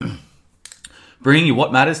Bringing you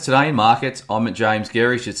what matters today in markets, I'm at James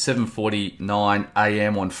Gerrish at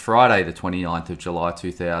 7:49am on Friday, the 29th of July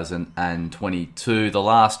 2022, the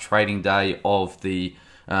last trading day of the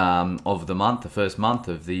month, the first month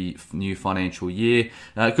of the new financial year.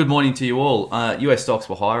 Good morning to you all. US stocks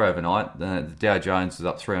were higher overnight. The Dow Jones was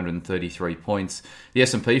up 333 points. The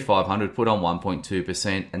S&P 500 put on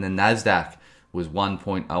 1.2%, and the Nasdaq was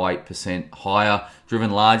 1.08% higher, driven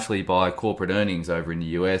largely by corporate earnings over in the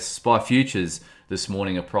US. SPY futures this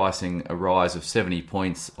morning are pricing a rise of 70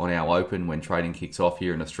 points on our open when trading kicks off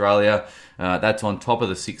here in Australia. That's on top of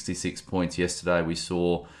the 66 points yesterday we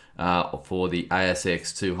saw for the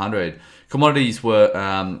ASX 200. Commodities were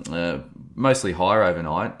mostly higher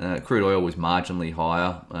overnight. Crude oil was marginally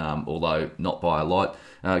higher, although not by a lot.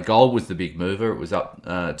 Gold was the big mover. It was up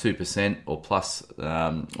 2% or plus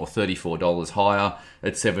or $34 higher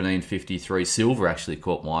at $17.53. Silver actually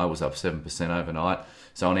caught my eye, was up 7% overnight.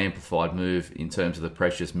 So an amplified move in terms of the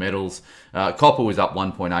precious metals. Copper was up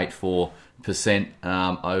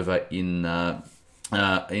 1.84% over in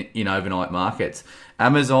overnight markets.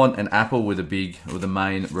 Amazon and Apple were the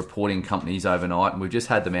main reporting companies overnight, and we've just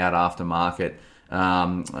had them out after market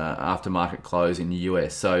close in the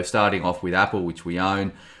US. So starting off with Apple, which we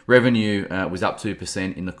own, revenue was up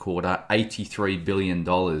 2% in the quarter, $83 billion.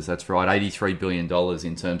 That's right, $83 billion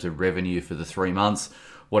in terms of revenue for the 3 months.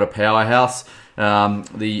 What a powerhouse.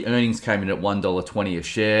 The earnings came in at $1.20 a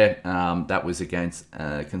share. That was against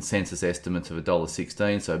consensus estimates of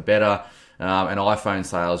 $1.16, so better. And iPhone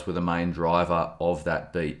sales were the main driver of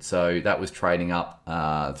that beat. So that was trading up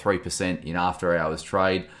 3% in after-hours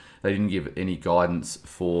trade. They didn't give any guidance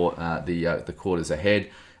for the quarters ahead.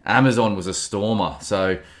 Amazon was a stormer.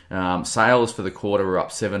 So sales for the quarter were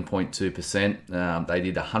up 7.2%. They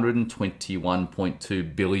did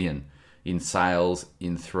 $121.2 billion in sales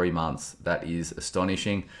in 3 months. That is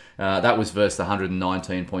astonishing. That was versus the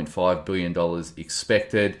 $119.5 billion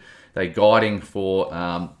expected. They're guiding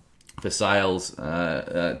for sales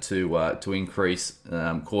to increase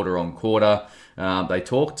quarter on quarter. They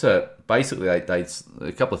talked to basically they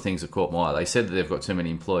a couple of things that caught my eye. They said that they've got too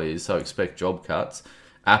many employees, so expect job cuts.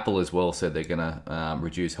 Apple as well said they're going to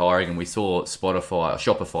reduce hiring, and we saw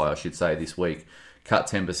Shopify, I should say, this week cut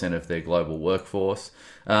 10% of their global workforce.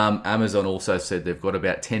 Amazon also said they've got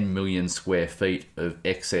about 10 million square feet of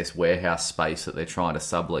excess warehouse space that they're trying to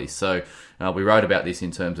sublease. So we wrote about this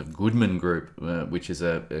in terms of Goodman Group, which is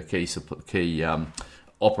a key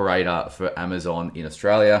operator for Amazon in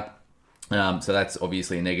Australia. So that's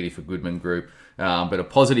obviously a negative for Goodman Group, but a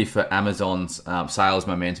positive for Amazon's sales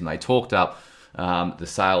momentum. They talked up the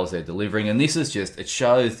sales they're delivering, and this is it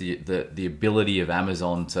shows the ability of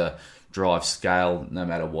Amazon to drive scale no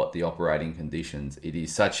matter what the operating conditions. It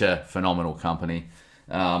is such a phenomenal company,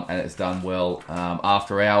 and it's done well.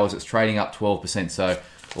 After hours, it's trading up 12%. So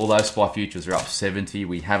although SPY futures are up 70,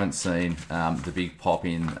 we haven't seen the big pop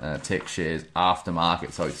in tech shares after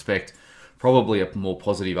market. So expect probably a more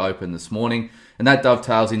positive open this morning. And that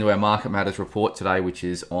dovetails into our Market Matters report today, which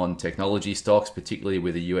is on technology stocks, particularly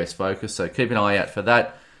with a US focus. So keep an eye out for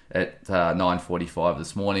that at 9:45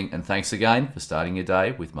 this morning. And thanks again for starting your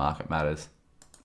day with Market Matters.